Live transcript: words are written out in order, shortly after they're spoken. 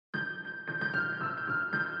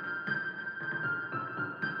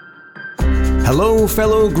Hello,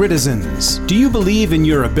 fellow Gritizens. Do you believe in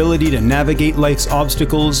your ability to navigate life's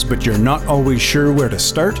obstacles, but you're not always sure where to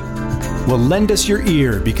start? Well, lend us your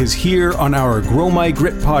ear, because here on our Grow My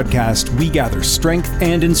Grit podcast, we gather strength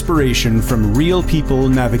and inspiration from real people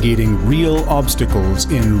navigating real obstacles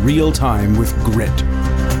in real time with grit.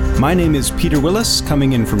 My name is Peter Willis,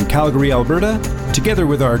 coming in from Calgary, Alberta, together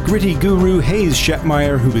with our gritty guru Hayes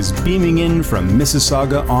Shetmeyer, who is beaming in from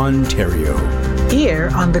Mississauga, Ontario.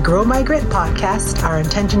 Here on the Grow My Grit podcast, our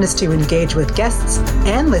intention is to engage with guests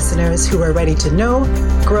and listeners who are ready to know,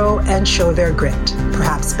 grow, and show their grit,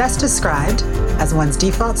 perhaps best described as one's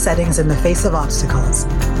default settings in the face of obstacles,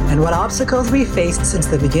 and what obstacles we faced since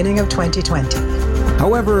the beginning of 2020.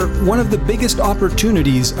 However, one of the biggest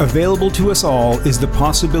opportunities available to us all is the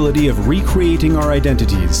possibility of recreating our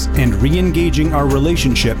identities and re-engaging our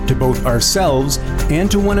relationship to both ourselves and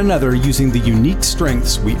to one another using the unique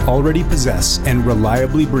strengths we already possess and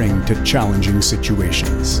reliably bring to challenging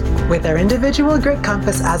situations. With our individual grit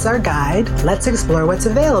compass as our guide, let's explore what's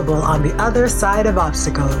available on the other side of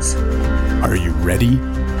obstacles. Are you ready?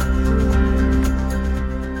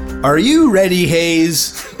 Are you ready,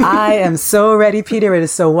 Hayes? I am so ready, Peter. It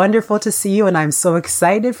is so wonderful to see you, and I'm so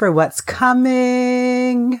excited for what's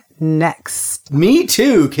coming next. Me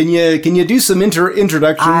too. Can you do some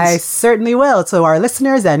introductions? I certainly will. So our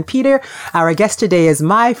listeners and Peter, our guest today is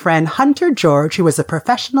my friend Hunter George, who is a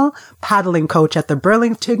professional paddling coach at the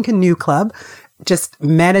Burlington Canoe Club, just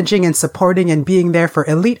managing and supporting and being there for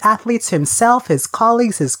elite athletes himself, his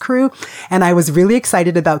colleagues, his crew. And I was really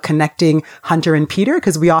excited about connecting Hunter and Peter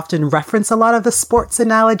because we often reference a lot of the sports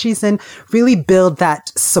analogies and really build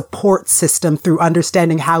that support system through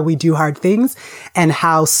understanding how we do hard things and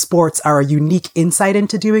how sports are a unique insight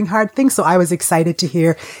into doing hard things. So I was excited to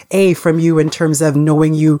hear from you in terms of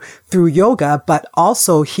knowing you through yoga, but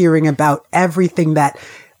also hearing about everything that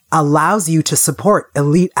allows you to support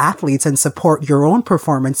elite athletes and support your own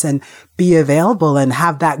performance and be available and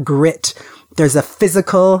have that grit. There's a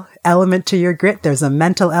physical element to your grit. There's a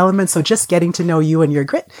mental element. So just getting to know you and your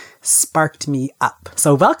grit sparked me up.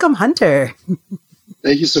 So welcome, Hunter.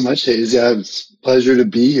 Thank you so much, Hayes. Yeah, it's a pleasure to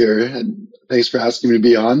be here. And thanks for asking me to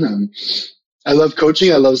be on. I love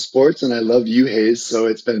coaching. I love sports, and I love you, Hayes. So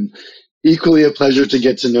it's been equally a pleasure to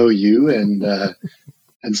get to know you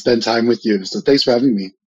and spend time with you. So thanks for having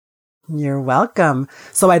me. You're welcome.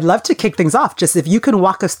 So I'd love to kick things off. Just if you can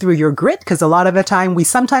walk us through your grit, because a lot of the time we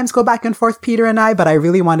sometimes go back and forth, Peter and I, but I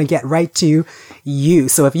really want to get right to you.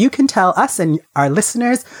 So if you can tell us and our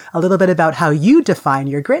listeners a little bit about how you define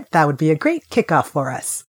your grit, that would be a great kickoff for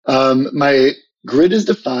us. My grit is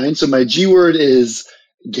defined. So my G word is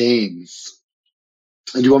Gainz.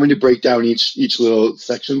 And do you want me to break down each little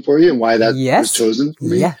section for you and why that was chosen for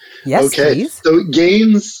me? Yeah. Yes, okay. Please. So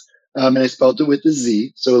Gainz, and I spelled it with a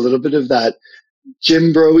Z. So a little bit of that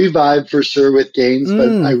gym bro-y vibe for sure with Gainz,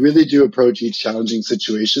 but I really do approach each challenging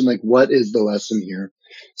situation like, what is the lesson here?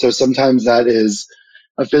 So sometimes that is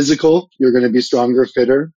a physical, you're going to be stronger,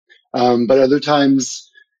 fitter. But other times,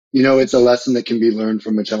 it's a lesson that can be learned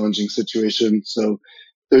from a challenging situation. So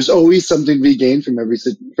there's always something to be gained from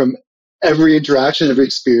every interaction, every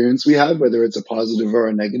experience we have, whether it's a positive or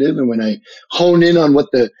a negative. And when I hone in on what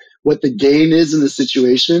the gain is in the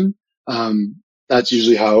situation, that's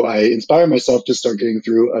usually how I inspire myself to start getting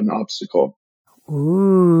through an obstacle.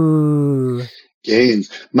 Ooh. Gains.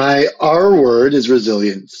 My R word is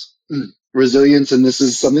resilience. Resilience, and this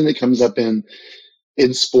is something that comes up in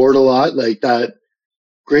sport a lot, like that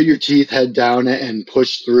grit your teeth, head down, and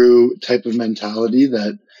push through type of mentality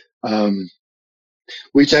that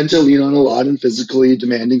we tend to lean on a lot in physically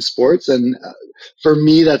demanding sports. And for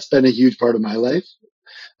me, that's been a huge part of my life,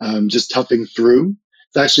 just toughing through.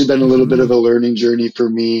 It's actually been a little bit of a learning journey for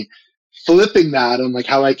me, flipping that on like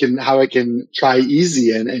how I can try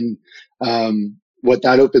easy and what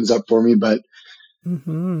that opens up for me. But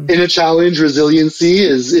in a challenge, resiliency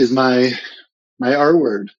is my R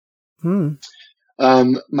word.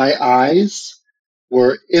 My I's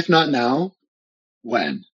were, if not now,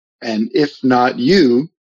 when? And if not you,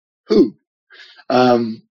 who?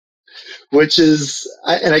 Which is,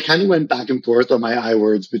 I kind of went back and forth on my I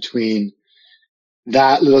words between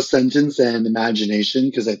that little sentence and imagination,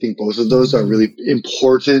 because I think both of those are really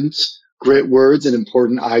important grit words and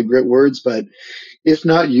important I grit words. But if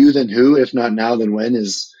not you, then who? If not now, then when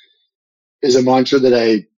is a mantra that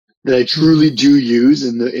I truly do use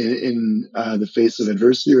in the face of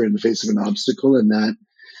adversity or in the face of an obstacle, and that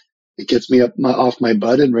it gets me off my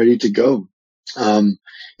butt and ready to go.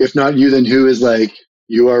 If not you, then who is like,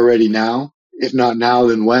 you are ready now. If not now,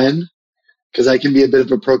 then when? Because I can be a bit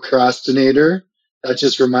of a procrastinator. That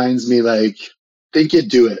just reminds me, like, think it,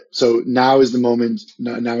 do it. So now is the moment.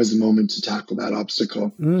 Now is the moment to tackle that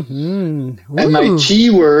obstacle. Mm-hmm. And my T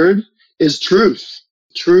word is truth.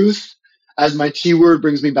 Truth as my T word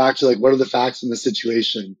brings me back to like, what are the facts in the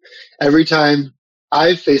situation? Every time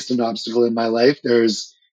I've faced an obstacle in my life,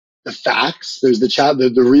 there's the facts, there's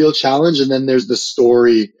the real challenge, and then there's the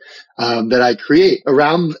story that I create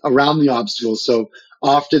around the obstacle. So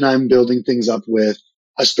often I'm building things up with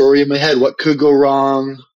a story in my head. What could go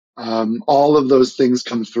wrong? All of those things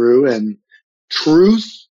come through, and truth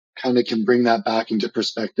kind of can bring that back into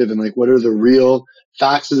perspective and like, what are the real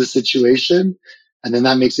facts of the situation? And then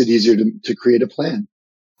that makes it easier to create a plan.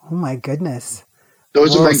 Oh my goodness.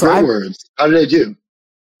 Those are Whoa, my grit words. How did I do?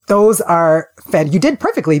 Those are you did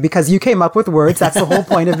perfectly because you came up with words. That's the whole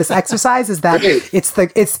point of this exercise is that it's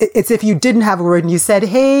if you didn't have a word and you said,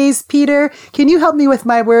 "Hey, Peter, can you help me with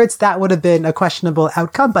my words?" That would have been a questionable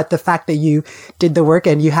outcome. But the fact that you did the work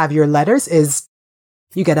and you have your letters is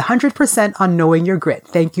you get 100% on knowing your grit.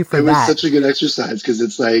 Thank you for that. It was such a good exercise because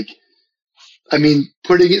it's like, I mean,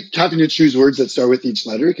 having to choose words that start with each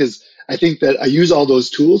letter, because I think that I use all those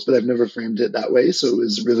tools, but I've never framed it that way. So it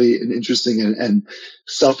was really an interesting and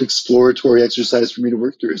self-exploratory exercise for me to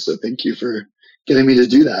work through. So thank you for getting me to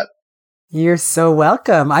do that. You're so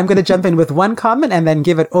welcome. I'm going to jump in with one comment and then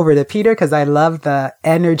give it over to Peter because I love the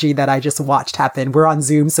energy that I just watched happen. We're on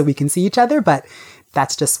Zoom so we can see each other, but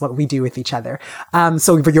that's just what we do with each other.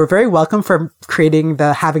 So you're very welcome for having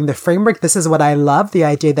the framework. This is what I love, the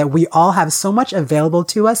idea that we all have so much available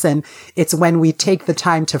to us. And it's when we take the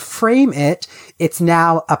time to frame it, it's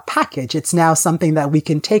now a package. It's now something that we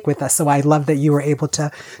can take with us. So I love that you were able to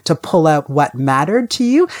pull out what mattered to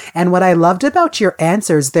you. And what I loved about your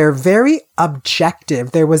answers, they're very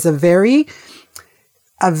objective. There was a very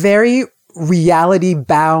reality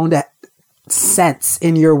bound sense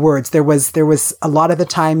in your words. There was a lot of the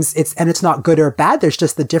times it's not good or bad. There's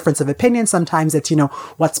just the difference of opinion. Sometimes it's,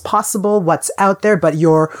 what's possible, what's out there, but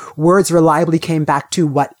your words reliably came back to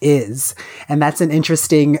what is. And that's an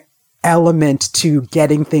interesting element to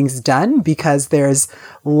getting things done because there's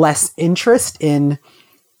less interest in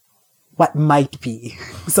what might be.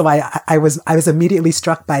 So I was immediately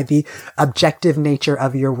struck by the objective nature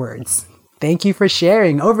of your words. Thank you for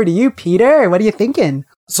sharing. Over to you, Peter. What are you thinking?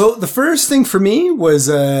 So the first thing for me was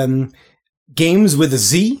games with a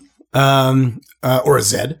Z or a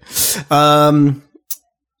Z. And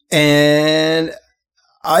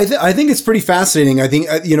I think it's pretty fascinating. I think,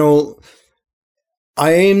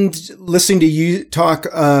 I'm listening to you talk,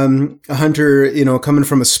 Hunter, coming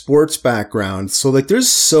from a sports background. So like there's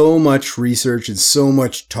so much research and so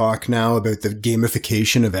much talk now about the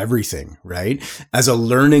gamification of everything, right? As a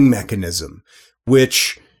learning mechanism,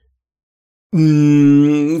 which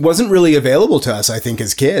wasn't really available to us, I think,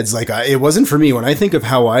 as kids. Like it wasn't for me. When I think of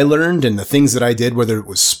how I learned and the things that I did, whether it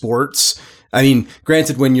was sports, I mean,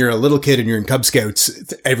 granted, when you're a little kid and you're in Cub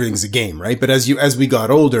Scouts, everything's a game, right? But as we got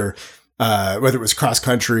older, whether it was cross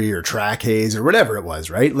country or track haze or whatever it was,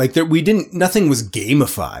 right? Like nothing was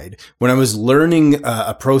gamified. When I was learning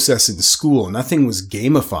a process in school, nothing was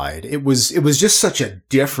gamified. It was just such a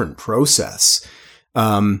different process.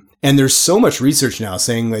 And there's so much research now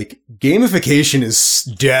saying like gamification is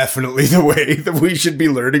definitely the way that we should be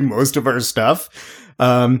learning most of our stuff.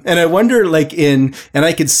 And I wonder and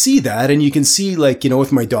I could see that, and you can see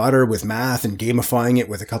with my daughter with math and gamifying it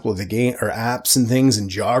with a couple of the apps and things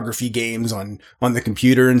and geography games on the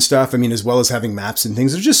computer and stuff. I mean, as well as having maps and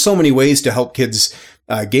things, there's just so many ways to help kids,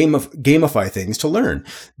 gamify things to learn.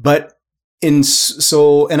 But I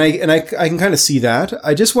can kind of see that.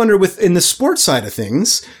 I just wonder in the sports side of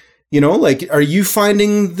things, are you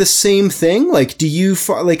finding the same thing? Like,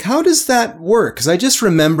 how does that work? Because I just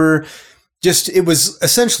remember it was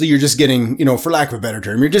essentially you're just getting, for lack of a better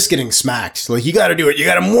term, you're just getting smacked. Like, you got to do it. You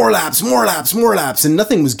got to more laps, and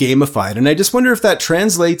nothing was gamified. And I just wonder if that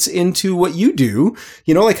translates into what you do.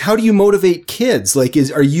 How do you motivate kids?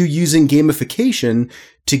 Are you using gamification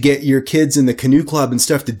to get your kids in the canoe club and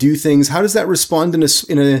stuff to do things? How does that respond in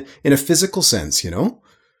a physical sense,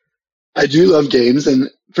 I do love games, and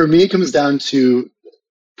for me, it comes down to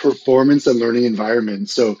performance and learning environment.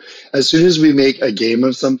 So as soon as we make a game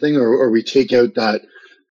of something, or we take out that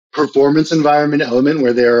performance environment element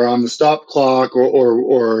where they're on the stop clock,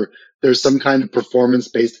 or there's some kind of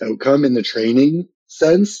performance-based outcome in the training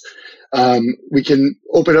sense, we can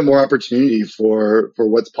open up more opportunity for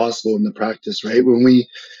what's possible in the practice, right?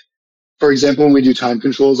 For example, when we do time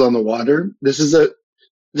controls on the water,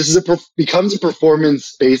 becomes a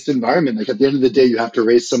performance-based environment. Like at the end of the day, you have to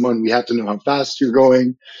race someone. We have to know how fast you're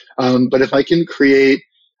going. But if I can create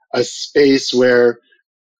a space where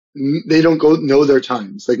they don't know their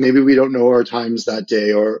times. Like maybe we don't know our times that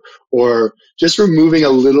day, or just removing a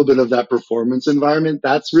little bit of that performance environment.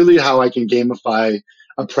 That's really how I can gamify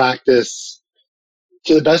a practice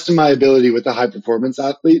to the best of my ability with the high performance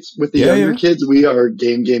athletes. With the younger kids, we are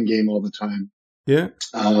game all the time. Yeah.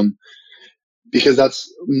 Because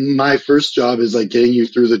that's my first job, is like getting you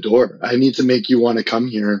through the door. I need to make you want to come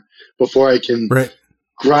here before I can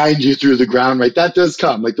grind you through the ground, right? That does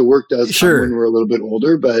come. Like the work does come when we're a little bit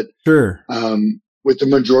older, but with the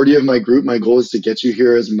majority of my group, my goal is to get you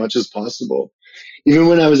here as much as possible. Even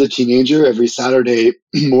when I was a teenager, every Saturday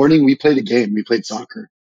morning, we played a game. We played soccer.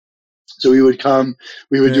 So we would come,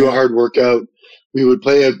 we would do a hard workout. We would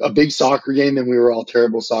play a big soccer game, and we were all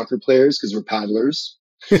terrible soccer players because we're paddlers.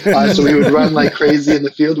 So we would run like crazy in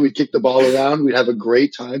the field. We'd kick the ball around. We'd have a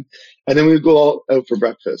great time. And then we'd go all out for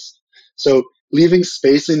breakfast. So leaving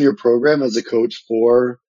space in your program as a coach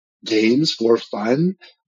for games, for fun,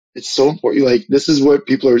 it's so important. Like this is what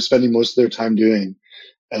people are spending most of their time doing,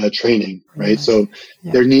 training, right? So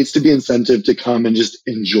there needs to be incentive to come and just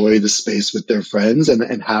enjoy the space with their friends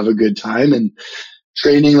and have a good time. And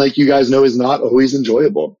training, like you guys know, is not always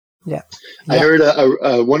enjoyable. I heard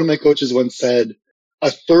one of my coaches once said, a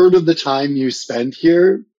third of the time you spend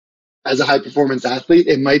here as a high performance athlete,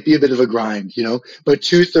 it might be a bit of a grind, you know, but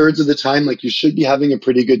 2/3 of the time, like you should be having a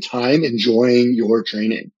pretty good time enjoying your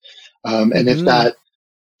training. And if that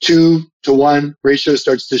 2-to-1 ratio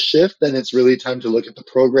starts to shift, then it's really time to look at the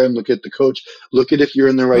program, look at the coach, look at if you're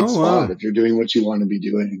in the right spot, if you're doing what you want to be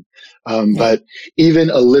doing. But even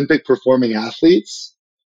Olympic performing athletes,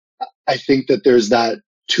 I think that there's that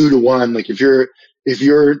 2-to-1. Like if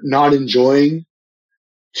you're not enjoying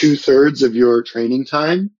 2/3 of your training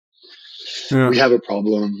time, we have a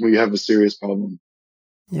problem. We have a serious problem.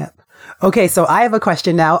 Okay, so I have a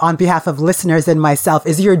question now on behalf of listeners and myself.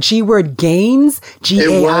 Is your G word Gainz,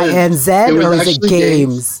 Gainz, or is it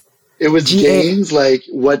games? It was Gainz, like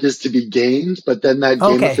what is to be gained, but then that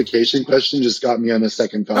gamification question just got me on a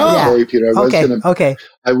second thought. Sorry, Peter. But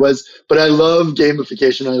I love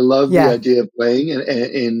gamification. I love the idea of playing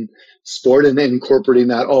in sport and incorporating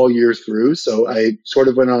that all year through. So I sort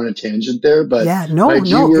of went on a tangent there, but my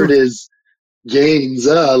G word is gains.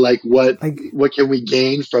 Like what can we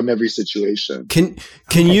gain from every situation? Can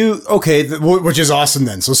you, which is awesome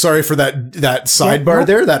then. So sorry for that sidebar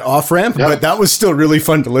there, that off ramp, but that was still really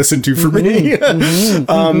fun to listen to for me.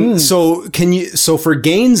 So for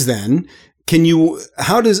gains then,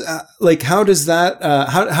 how do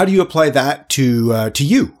you apply that to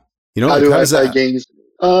you? You know, how do I apply gains?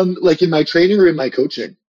 Like in my training or in my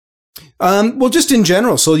coaching? Well, just in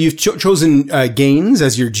general. So you've chosen Gainz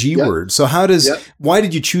as your G word. So why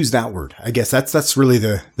did you choose that word? I guess that's really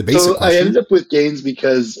the basic question. I ended up with Gainz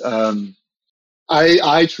because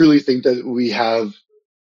I truly think that we have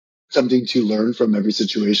something to learn from every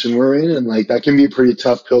situation we're in, and like that can be a pretty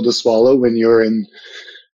tough pill to swallow when you're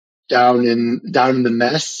down in the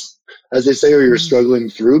mess, as they say, or you're struggling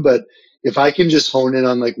through. But if I can just hone in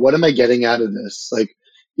on like, what am I getting out of this? Like,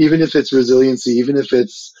 even if it's resiliency, even if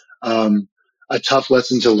it's a tough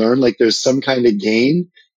lesson to learn, like there's some kind of gain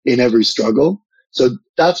in every struggle. So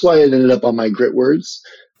that's why it ended up on my grit words.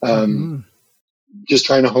 Just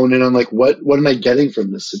trying to hone in on like, what am I getting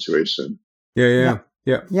from this situation? Yeah.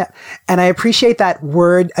 And I appreciate that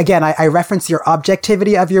word. Again, I reference your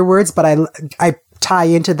objectivity of your words, but I tie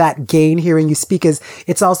into that gain hearing you speak is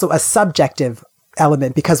it's also a subjective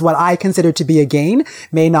element, because what I consider to be a gain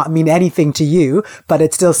may not mean anything to you, but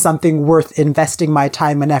it's still something worth investing my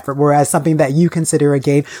time and effort, whereas something that you consider a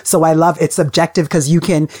gain. So I love it's subjective because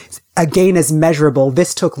a gain is measurable.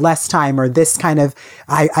 This took less time, or this kind of,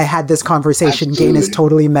 I had this conversation. Absolutely. Gain is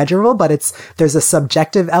totally measurable, but there's a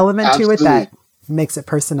subjective element to it that makes it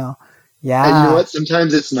personal. Yeah. And you know what?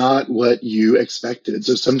 Sometimes it's not what you expected.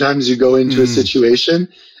 So sometimes you go into a situation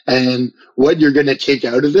and what you're going to take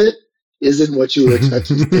out of it isn't what you were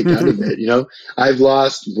expected to take out of it. You know, I've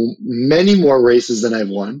lost many more races than I've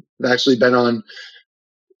won. I've actually been on,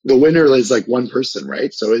 the winner is like one person,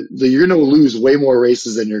 right? So you're going to lose way more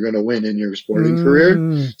races than you're going to win in your sporting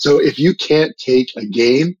career. So if you can't take a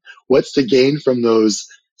game, what's to gain from those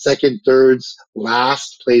second, thirds,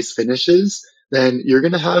 last place finishes? Then you're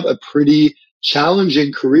going to have a pretty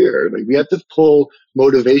challenging career. Like we have to pull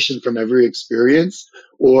motivation from every experience,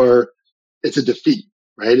 or it's a defeat.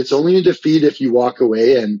 Right? It's only a defeat if you walk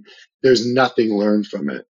away and there's nothing learned from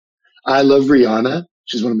it. I love Rihanna.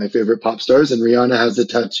 She's one of my favorite pop stars, and Rihanna has a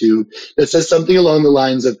tattoo that says something along the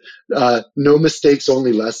lines of no mistakes,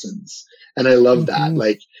 only lessons. And I love that.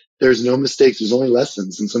 Like there's no mistakes, there's only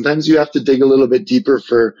lessons. And sometimes you have to dig a little bit deeper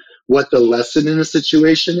for what the lesson in a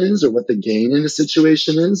situation is or what the gain in a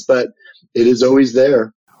situation is, but it is always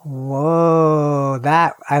there. Whoa,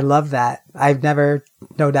 I love that. I've never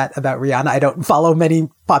known that about Rihanna. I don't follow many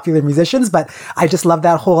popular musicians, but I just love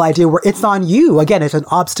that whole idea where it's on you. Again, it's an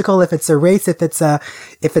obstacle. If it's a race, if it's a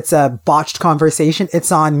botched conversation,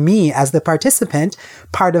 it's on me as the participant.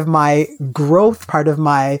 Part of my growth, part of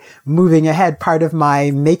my moving ahead, part of my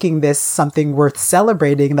making this something worth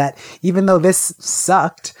celebrating, that even though this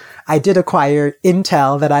sucked, I did acquire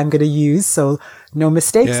intel that I'm going to use. So no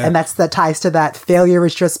mistakes. Yeah. And that ties to that failure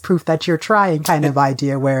is just proof that you're trying kind of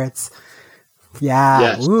idea where it's,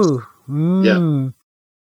 yes. Ooh. Mm.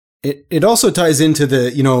 Yeah. It also ties into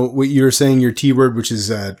the, what you were saying, your T word, which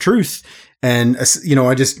is truth. And,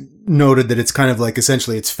 I just noted that it's kind of like,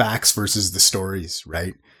 essentially it's facts versus the stories,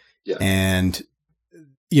 right? Yeah. And,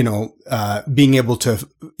 being able to,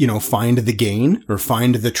 find the gain or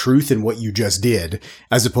find the truth in what you just did,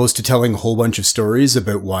 as opposed to telling a whole bunch of stories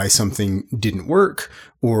about why something didn't work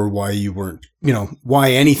or why you weren't,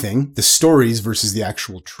 why anything. The stories versus the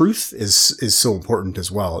actual truth is so important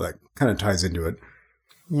as well. That kind of ties into it.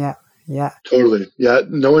 Yeah. Yeah. Totally. Yeah.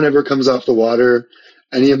 No one ever comes off the water,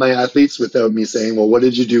 any of my athletes, without me saying, well, what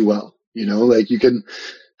did you do well? You can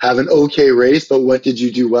have an okay race, but what did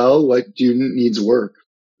you do well? What needs work?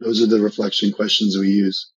 Those are the reflection questions we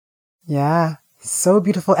use. Yeah. So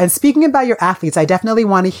beautiful. And speaking about your athletes, I definitely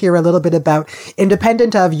want to hear a little bit about,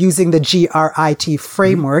 independent of using the GRIT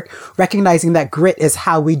framework, recognizing that grit is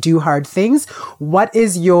how we do hard things. What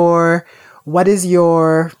is your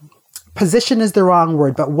position is the wrong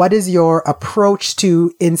word, but what is your approach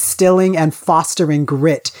to instilling and fostering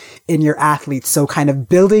grit in your athletes? So kind of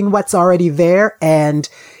building what's already there and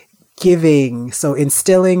giving. So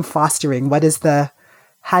instilling, fostering,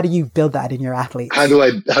 how do you build that in your athletes? How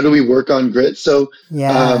do we work on grit? So,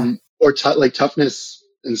 toughness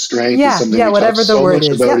and strength is something we talk so much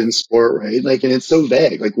about in sport, right? And it's so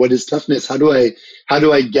vague. What is toughness? How do I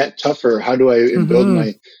get tougher? How do I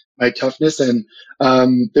build my toughness? And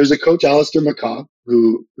there's a coach, Alistair McCaw,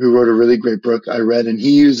 who wrote a really great book I read, and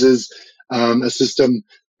he uses a system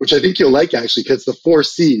which I think you'll like, actually, because it's the 4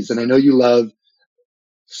 C's. And I know you love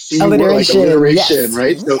alliteration, yes.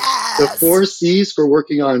 Right? So the 4 C's for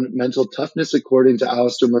working on mental toughness, according to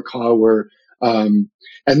Alistair McCaw, were, and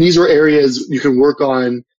these were areas you can work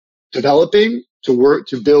on developing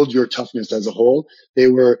to build your toughness as a whole. They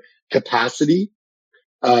were capacity,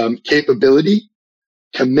 capability,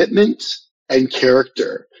 commitment, and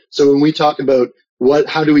character. So when we talk about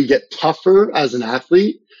how do we get tougher as an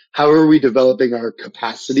athlete, how are we developing our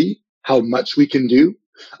capacity, how much we can do,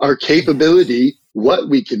 our capability, what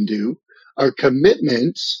we can do, our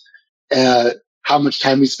commitment, how much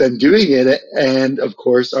time we spend doing it, and of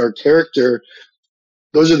course our character.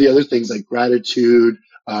 Those are the other things like gratitude,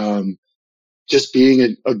 just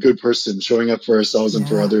being a good person, showing up for ourselves and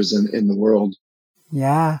for others in the world.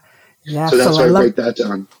 Yeah. Yeah. So that's why I break that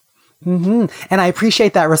down. Mm-hmm. And I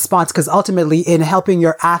appreciate that response, because ultimately in helping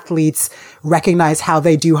your athletes recognize how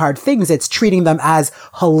they do hard things, it's treating them as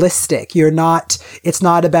holistic. It's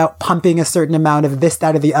not about pumping a certain amount of this,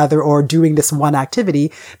 that, or the other, or doing this one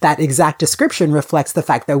activity. That exact description reflects the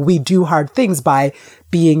fact that we do hard things by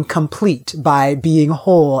being complete, by being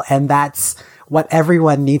whole. And that's what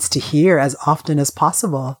everyone needs to hear as often as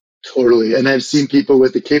possible. Totally. And I've seen people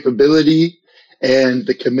with the capability and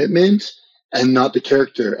the commitment and not the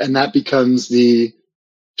character. And that becomes the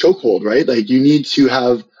chokehold, right? You need to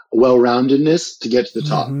have a well-roundedness to get to the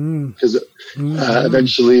top, because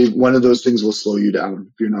eventually one of those things will slow you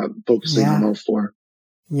down if you're not focusing on all 4.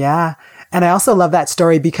 Yeah. And I also love that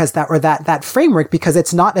story because that framework, because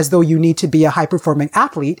it's not as though you need to be a high performing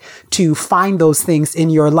athlete to find those things in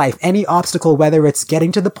your life. Any obstacle, whether it's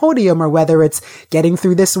getting to the podium or whether it's getting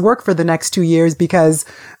through this work for the next 2 years because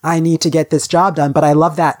I need to get this job done. But I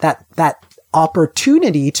love that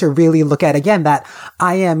opportunity to really look at, again, that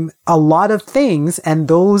I am a lot of things, and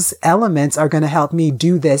those elements are going to help me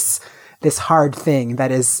do this hard thing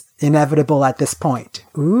that is inevitable at this point.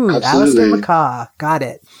 Ooh, Alistair McCaw. Got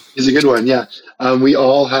it. He's a good one. Yeah. We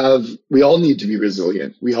all need to be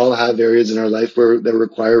resilient. We all have areas in our life that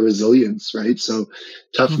require resilience, right? So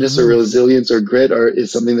toughness or resilience or grit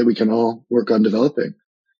is something that we can all work on developing.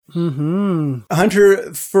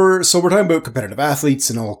 Hunter, so we're talking about competitive athletes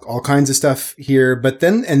and all kinds of stuff here, but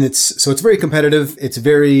then, it's very competitive. It's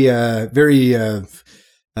very, for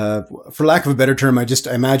lack of a better term, I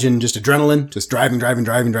imagine just adrenaline, just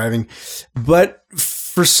driving. But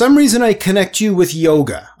For some reason, I connect you with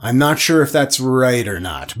yoga. I'm not sure if that's right or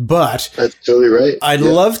not, but that's totally right. I'd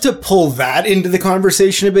love to pull that into the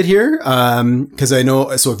conversation a bit here. Cause I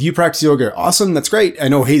know, so if you practice yoga, awesome. That's great. I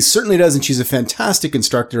know Hayes certainly does, and she's a fantastic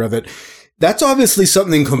instructor of it. That's obviously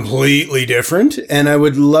something completely different. And I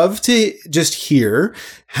would love to just hear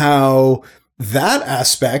how that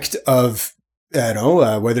aspect of,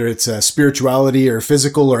 whether it's spirituality or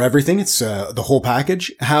physical or everything, it's the whole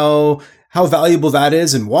package, how valuable that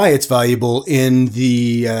is and why it's valuable in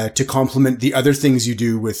the to complement the other things you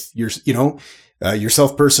do with your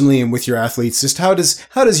yourself personally and with your athletes. Just how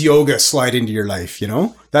does yoga slide into your life?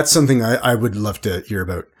 That's something I would love to hear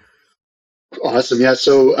about. Awesome. Yeah.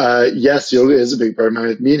 So yes, yoga is a big part of my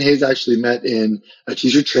life. Me and Hayes actually met in a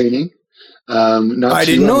teacher training. I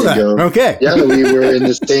didn't know that. Ago. Okay. Yeah, we were in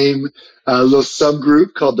the same little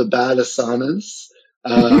subgroup called the Bad Asanas.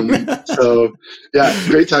 So yeah,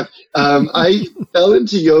 great time. I fell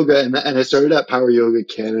into yoga and I started at Power Yoga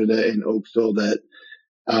Canada in Oakville. That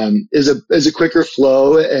is a quicker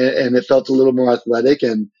flow and it felt a little more athletic.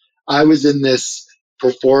 And I was in this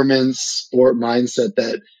performance sport mindset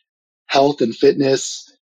that health and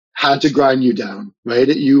fitness had to grind you down, right?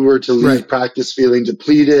 You were to leave practice feeling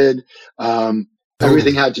depleted.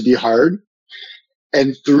 Everything had to be hard.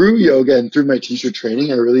 And through yoga and through my teacher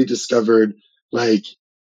training, I really discovered like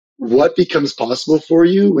what becomes possible for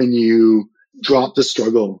you when you drop the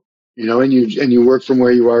struggle, and you work from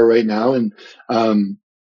where you are right now. And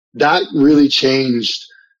that really changed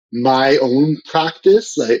my own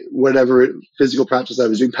practice, like whatever physical practice I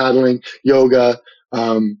was doing, paddling, yoga,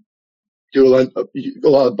 do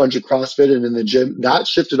a bunch of CrossFit and in the gym. That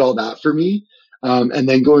shifted all that for me. And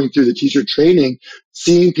then going through the teacher training,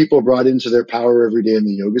 seeing people brought into their power every day in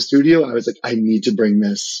the yoga studio, I was like, I need to bring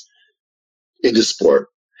this into sport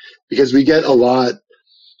because we spend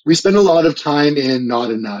a lot of time in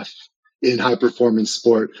not enough in high performance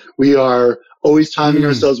sport. We are always timing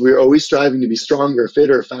ourselves. We're always striving to be stronger,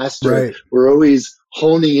 fitter, faster. Right. We're always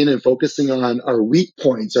honing in and focusing on our weak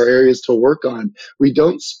points, our areas to work on. We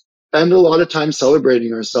don't spend a lot of time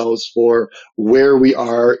celebrating ourselves for where we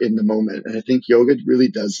are in the moment. And I think yoga really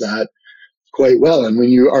does that quite well. And when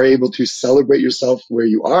you are able to celebrate yourself where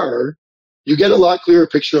you are, you get a lot clearer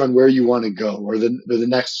picture on where you want to go or the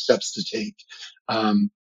next steps to take. And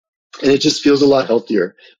it just feels a lot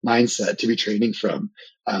healthier mindset to be training from.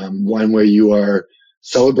 One where you are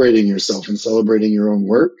celebrating yourself and celebrating your own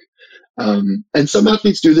work. And some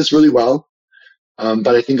athletes do this really well.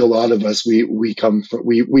 But I think a lot of us, we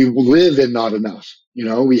live in not enough,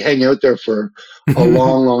 we hang out there for a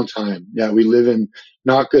long, long time. Yeah. We live in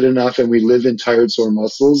not good enough and we live in tired, sore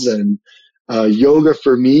muscles. And, yoga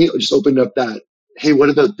for me just opened up that, hey, what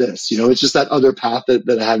about this? It's just that other path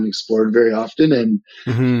that I hadn't explored very often.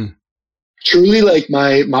 And truly like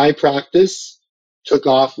my practice took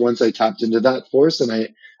off once I tapped into that force. And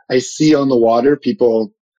I see on the water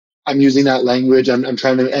people, I'm using that language. I'm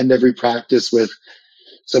trying to end every practice with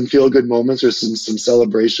some feel-good moments or some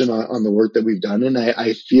celebration on the work that we've done. And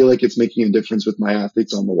I feel like it's making a difference with my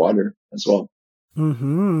athletes on the water as well.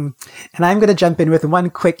 Mm-hmm. And I'm going to jump in with one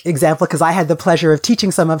quick example because I had the pleasure of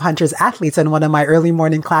teaching some of Hunter's athletes in one of my early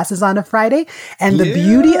morning classes on a Friday. And the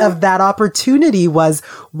beauty of that opportunity was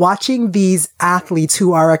watching these athletes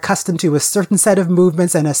who are accustomed to a certain set of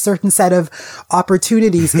movements and a certain set of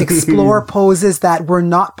opportunities explore poses that were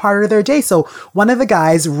not part of their day. So one of the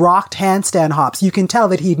guys rocked handstand hops. You can tell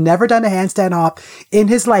that he'd never done a handstand hop in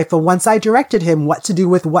his life. But once I directed him what to do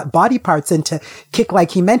with what body parts and to kick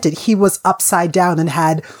like he meant it, he was upside down and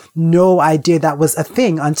had no idea that was a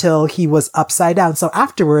thing until he was upside down. So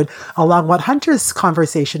afterward, along what Hunter's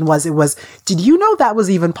conversation was, did you know that was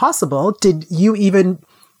even possible? Did you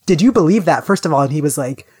believe that, first of all? And he was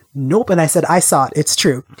like, nope. And I said, I saw it. It's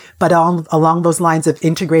true. But along those lines of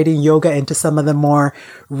integrating yoga into some of the more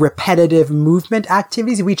repetitive movement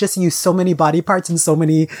activities, we just use so many body parts and so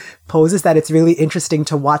many poses that it's really interesting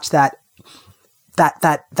to watch that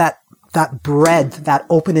breadth, that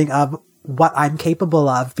opening of what I'm capable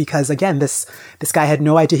of, because again, this guy had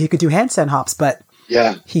no idea he could do handstand hops, but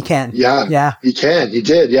he can. Yeah, he can. He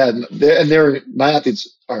did. Yeah, and my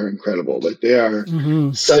athletes are incredible. Like they are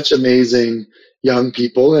such amazing young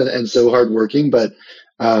people and so hardworking. But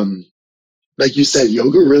like you said,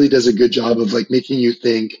 yoga really does a good job of like making you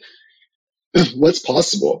think, what's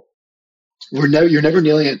possible. You're never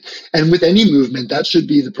nailing it, and with any movement, that should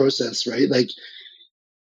be the process, right? Like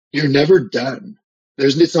you're never done.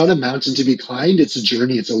 It's not a mountain to be climbed. It's a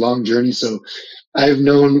journey. It's a long journey. So I've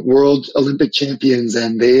known world Olympic champions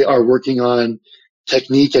and they are working on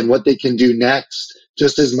technique and what they can do next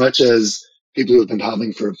just as much as people who have been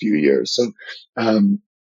paddling for a few years. So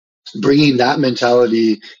bringing that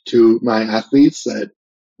mentality to my athletes, that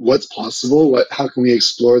what's possible, how can we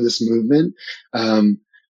explore this movement,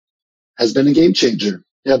 has been a game changer.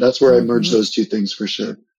 Yeah, that's where I merge those two things for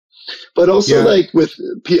sure. But also like with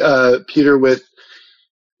Peter, with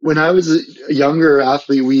when I was a younger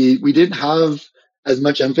athlete, we didn't have as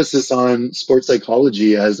much emphasis on sports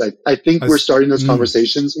psychology as I think we're starting those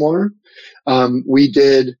conversations more. We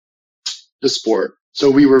did the sport. So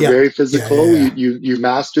we were very physical. You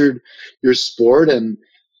mastered your sport. And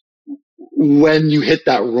when you hit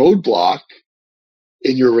that roadblock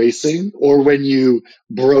in your racing, or when you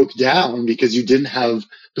broke down because you didn't have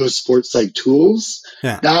those sports psych tools,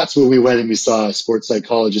 that's when we went and we saw a sports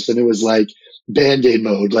psychologist, and it was like Band-Aid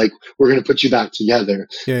mode, like, we're going to put you back together.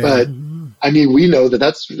 But I mean, we know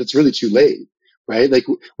that's really too late, right? Like,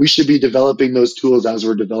 we should be developing those tools as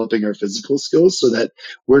we're developing our physical skills, so that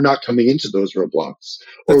we're not coming into those roadblocks.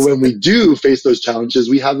 Or when we do face those challenges,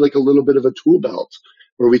 we have like a little bit of a tool belt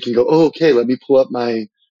where we can go, oh, okay, let me pull up my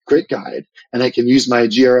grit guide and I can use my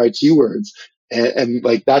GRIT words. And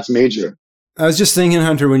like, that's major. I was just thinking,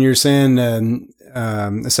 Hunter, when you were saying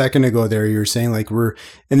a second ago there, you were saying like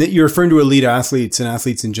and that you're referring to elite athletes and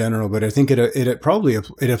athletes in general, but I think it probably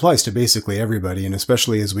applies to basically everybody, and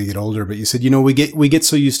especially as we get older. But you said, we get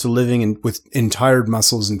so used to living with tired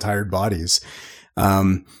muscles and tired bodies,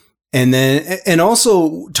 and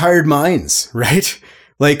also tired minds, right?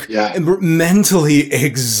 Like, mentally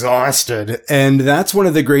exhausted. And that's one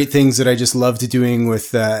of the great things that I just loved doing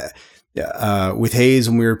with Hayes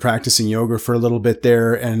when we were practicing yoga for a little bit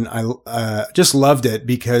there. And I just loved it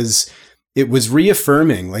because it was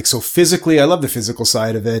reaffirming. Like, so physically, I love the physical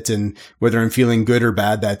side of it. And whether I'm feeling good or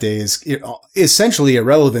bad that day is essentially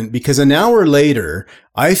irrelevant, because an hour later,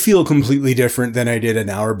 I feel completely different than I did an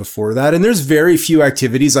hour before that. And there's very few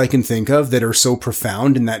activities I can think of that are so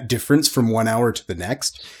profound in that difference from 1 hour to the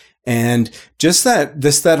next. And just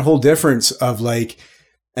that whole difference of like,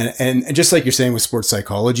 and just like you're saying with sports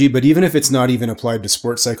psychology, but even if it's not even applied to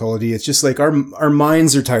sports psychology, it's just like our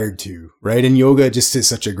minds are tired too, right? And yoga just is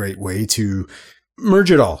such a great way to merge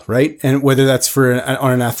it all, right? And whether that's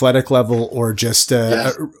on an athletic level, or just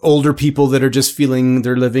older people that are just feeling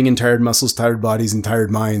they're living in tired muscles, tired bodies, and tired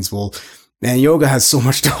minds. Well, man, yoga has so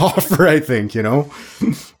much to offer, I think,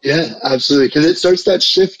 Yeah, absolutely. Because it starts that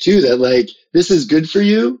shift too, that like, this is good for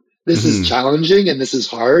you, this is challenging, and this is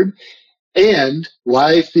hard. And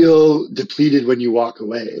why feel depleted when you walk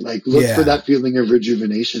away? Like, look for that feeling of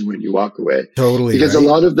rejuvenation when you walk away. Totally. Because a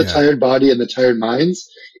lot of the tired body and the tired minds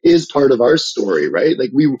is part of our story, right?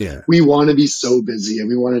 Like, we want to be so busy, and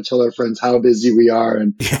we want to tell our friends how busy we are,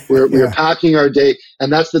 and we're packing our day, and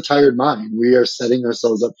that's the tired mind. We are setting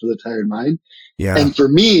ourselves up for the tired mind. Yeah. And for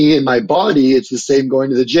me, in my body, it's the same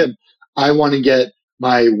going to the gym. I want to get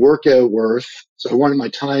my workout worth. So I wanted my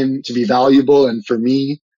time to be valuable. And for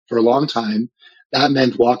me, for a long time, that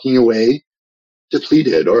meant walking away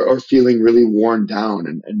depleted or feeling really worn down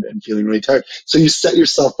and feeling really tired. So you set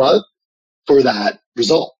yourself up for that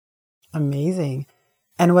result. Amazing.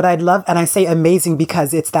 And what I'd love, and I say amazing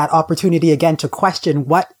because it's that opportunity again to question,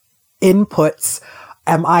 what inputs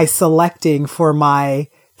am I selecting for my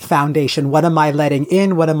foundation? What am I letting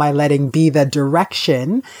in? What am I letting be the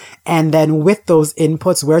direction? And then with those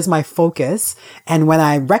inputs, where's my focus? And when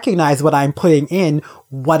I recognize what I'm putting in,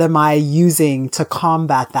 what am I using to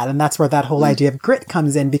combat that? And that's where that whole idea of grit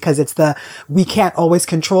comes in, because we can't always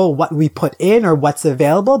control what we put in or what's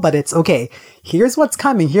available, but it's okay. Here's what's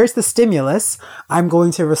coming. Here's the stimulus. I'm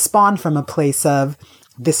going to respond from a place of,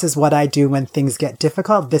 this is what I do when things get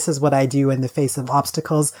difficult. This is what I do in the face of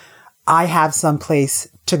obstacles. I have some place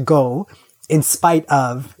to go in spite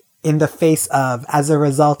of, in the face of, as a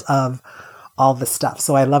result of all the stuff.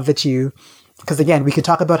 So I love that because again, we could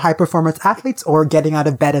talk about high performance athletes or getting out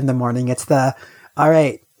of bed in the morning. It's all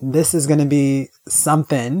right, this is going to be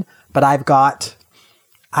something, but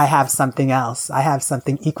I have something else. I have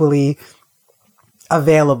something equally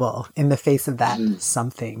available in the face of that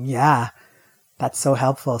something. Yeah. That's so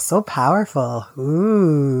helpful. So powerful.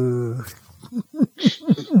 Ooh.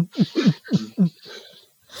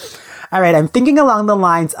 All right. I'm thinking along the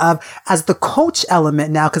lines of, as the coach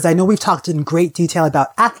element now, because I know we've talked in great detail about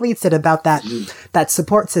athletes and about that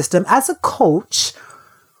support system. As a coach,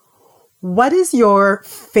 what is your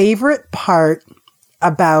favorite part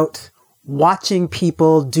about watching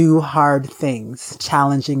people do hard things,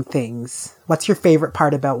 challenging things? What's your favorite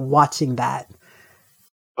part about watching that?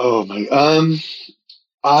 Oh my,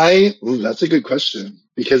 that's a good question,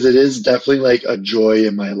 because it is definitely like a joy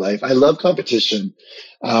in my life. I love competition.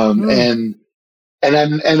 And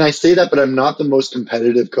and I say that, but I'm not the most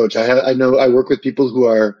competitive coach. I know I work with people who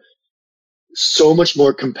are so much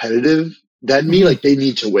more competitive than me. Like they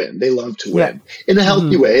need to win. They love to win in a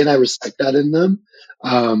healthy way. And I respect that in them.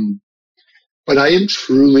 But I am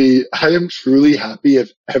truly happy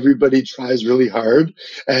if everybody tries really hard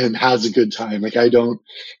and has a good time. Like I don't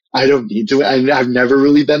need to. I've never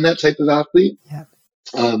really been that type of athlete. Yeah.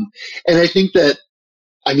 And I think that,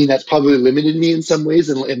 I mean, that's probably limited me in some ways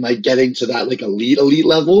in like getting to that like elite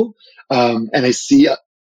level. And I see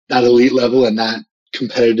that elite level and that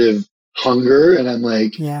competitive hunger. And I'm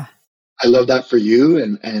like, I love that for you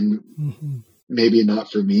and maybe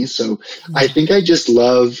not for me. So I think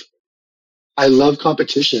I love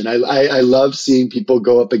competition. I love seeing people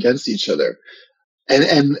go up against each other.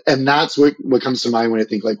 And that's what comes to mind when I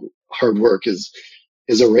think like hard work is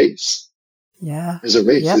a race. Yeah. Is a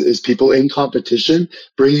race. Is people in competition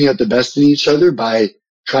bringing out the best in each other by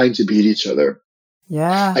trying to beat each other.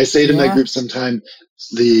 Yeah. I say to my group sometimes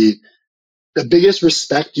the biggest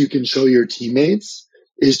respect you can show your teammates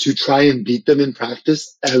is to try and beat them in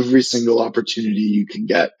practice every single opportunity you can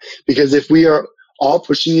get. Because if we are all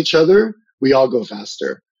pushing each other, we all go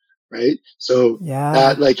faster, right? So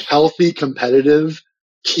that like healthy, competitive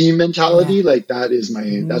team mentality, like that is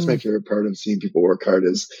that's my favorite part of seeing people work hard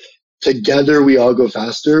is together we all go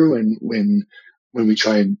faster when we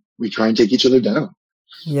try and take each other down.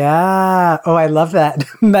 Yeah. Oh, I love that.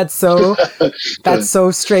 That's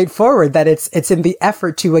so straightforward that it's in the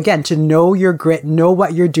effort to, again, to know your grit, know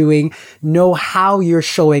what you're doing, know how you're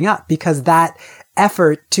showing up, because that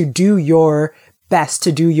effort to do your best,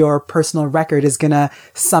 to do your personal record is going to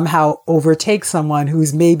somehow overtake someone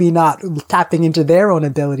who's maybe not tapping into their own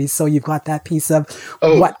abilities. So you've got that piece of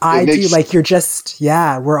what I do, like you're just,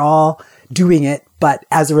 we're all doing it. But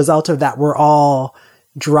as a result of that, we're all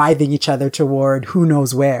driving each other toward who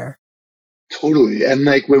knows where. Totally. And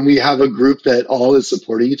like when we have a group that all is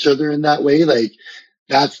supporting each other in that way, like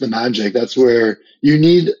that's the magic. That's where you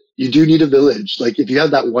do need a village. Like if you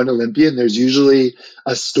have that one Olympian, there's usually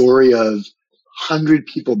a story of 100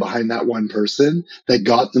 people behind that one person that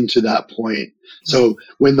got them to that point. So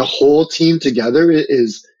when the whole team together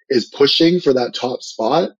is pushing for that top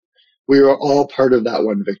spot, we are all part of that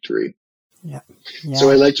one victory. Yeah. So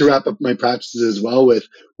I like to wrap up my practices as well with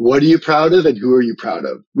what are you proud of and who are you proud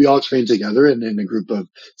of? We all train together in a group of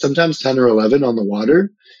sometimes 10 or 11 on the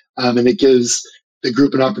water. And it gives the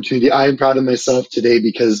group an opportunity. I am proud of myself today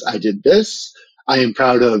because I did this. I am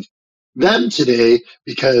proud of them today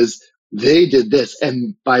because they did this.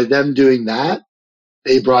 And by them doing that,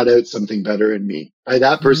 they brought out something better in me. By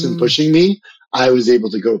that person pushing me, I was able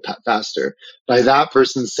to go faster. By that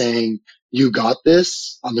person saying, you got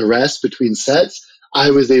this on the rest between sets,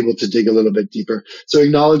 I was able to dig a little bit deeper. So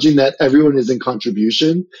acknowledging that everyone is in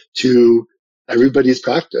contribution to everybody's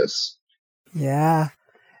practice. Yeah.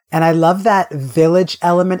 And I love that village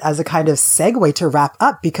element as a kind of segue to wrap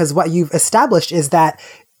up, because what you've established is that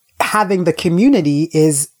having the community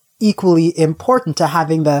is equally important to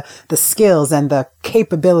having the skills and the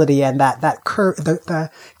capability and the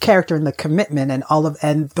character and the commitment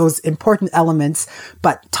and those important elements,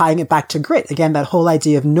 but tying it back to grit. Again, that whole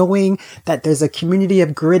idea of knowing that there's a community of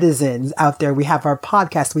gritizens out there. We have our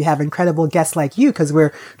podcast. We have incredible guests like you because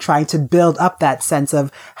we're trying to build up that sense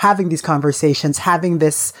of having these conversations, having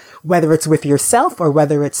this, whether it's with yourself or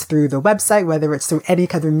whether it's through the website, whether it's through any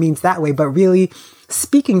kind of means that way, but really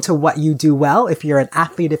speaking to what you do well. If you're an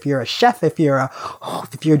athlete, if you're a chef, if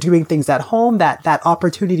you're doing things at home, that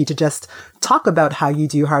opportunity to just talk about how you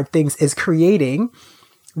do hard things is creating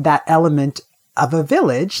that element of a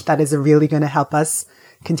village that is really going to help us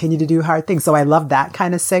continue to do hard things. So I love that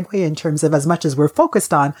kind of segue in terms of, as much as we're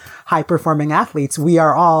focused on high performing athletes, we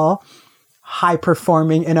are all high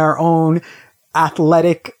performing in our own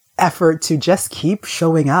athletic effort to just keep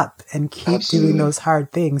showing up and keep doing those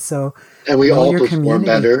hard things. So, and we all perform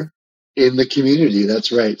better in the community.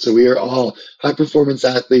 That's right. So we are all high performance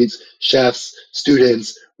athletes, chefs,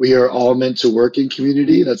 students. We are all meant to work in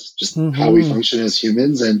community. That's just how we function as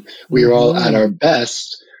humans. And we are all at our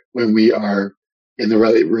best when we are in the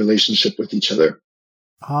right relationship with each other.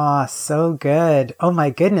 Oh, so good. Oh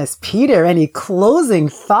my goodness. Peter, any closing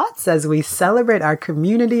thoughts as we celebrate our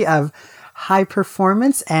community of high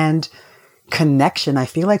performance and connection. I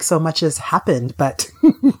feel like so much has happened, but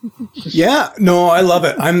yeah, no, I love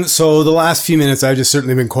it. So the last few minutes, I've just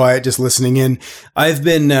certainly been quiet, just listening in. I've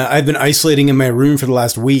been isolating in my room for the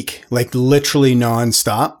last week, like literally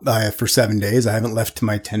nonstop, for 7 days. I haven't left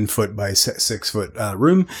my 10-foot by 6-foot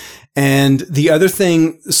room. And the other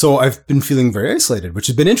thing, so I've been feeling very isolated, which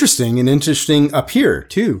has been interesting up here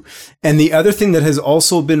too. And the other thing that has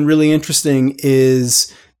also been really interesting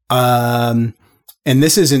is, and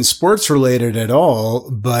this isn't sports related at all,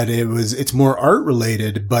 but it's more art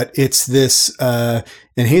related, but it's this, and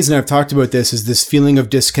Hayes and I have talked about this, is this feeling of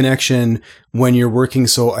disconnection when you're working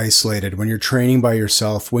so isolated, when you're training by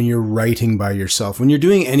yourself, when you're writing by yourself, when you're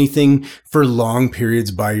doing anything for long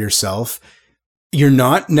periods by yourself. You're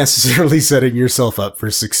not necessarily setting yourself up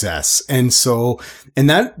for success. And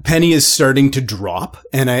that penny is starting to drop.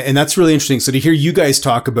 And that's really interesting. So to hear you guys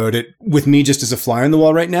talk about it with me just as a fly on the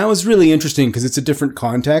wall right now is really interesting because it's a different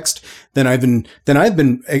context than I've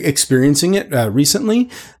been experiencing it recently.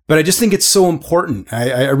 But I just think it's so important.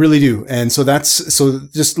 I really do. And so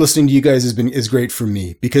just listening to you guys is great for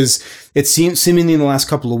me because it seems seemingly in the last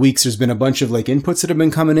couple of weeks, there's been a bunch of like inputs that have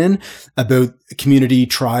been coming in about community,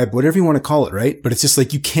 tribe, whatever you want to call it. Right. But it's just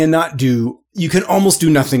like, you can almost do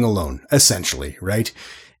nothing alone, essentially. Right.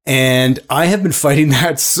 And I have been fighting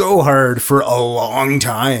that so hard for a long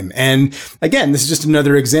time. And again, this is just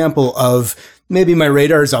another example of maybe my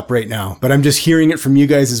radar's up right now, but I'm just hearing it from you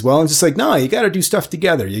guys as well. I'm just like, no, you got to do stuff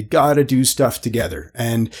together.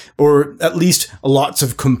 Or at least lots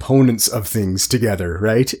of components of things together.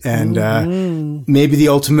 Right. And, maybe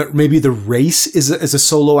the race is a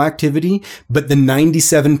solo activity, but the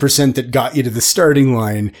 97% that got you to the starting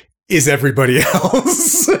line is everybody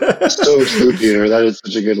else. So true, Peter. That is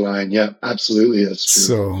such a good line. Yeah, absolutely. That's true.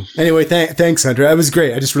 So anyway, thanks, Hunter. That was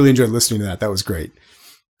great. I just really enjoyed listening to that. That was great.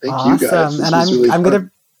 Thank you guys. And I'm going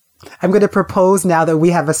to propose now that we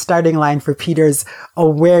have a starting line for Peter's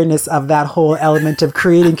awareness of that whole element of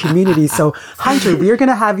creating community. So Hunter, we are going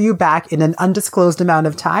to have you back in an undisclosed amount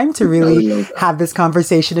of time to really have this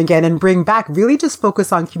conversation again and bring back, really just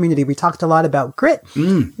focus on community. We talked a lot about grit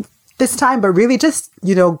this time, but really just,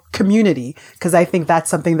 community, because I think that's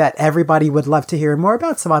something that everybody would love to hear more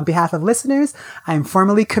about. So on behalf of listeners, I'm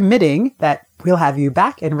formally committing that we'll have you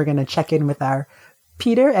back and we're going to check in with our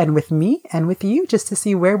Peter and with me and with you just to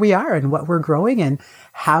see where we are and what we're growing and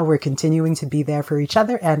how we're continuing to be there for each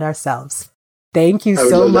other and ourselves. Thank you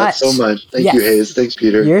so much. So much. Thank you, Hayes. Thanks,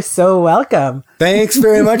 Peter. You're so welcome. Thanks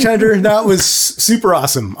very much, Hunter. That was super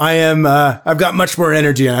awesome. I've got much more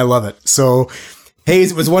energy and I love it. So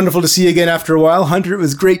Hayes, it was wonderful to see you again after a while. Hunter, it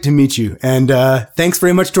was great to meet you. And thanks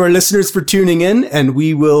very much to our listeners for tuning in, and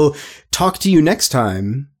we will talk to you next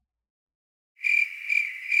time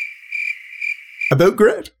about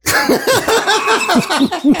grit.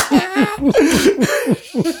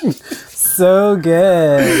 So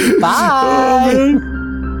good. Bye.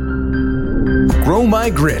 Grow My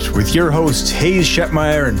Grit with your hosts Hayes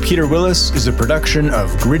Shetmeyer and Peter Willis is a production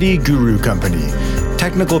of Gritty Guru Company.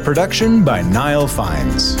 Technical production by Niall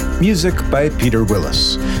Fines. Music by Peter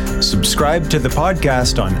Willis. Subscribe to the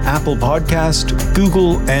podcast on Apple Podcast,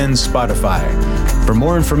 Google, and Spotify. For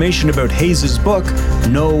more information about Hayes' book,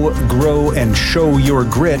 Know, Grow, and Show Your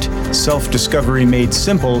Grit, Self-Discovery Made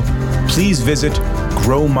Simple, please visit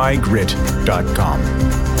growmygrit.com.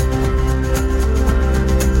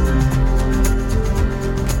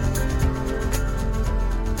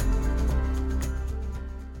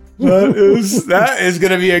 That is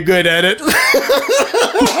going to be a good edit.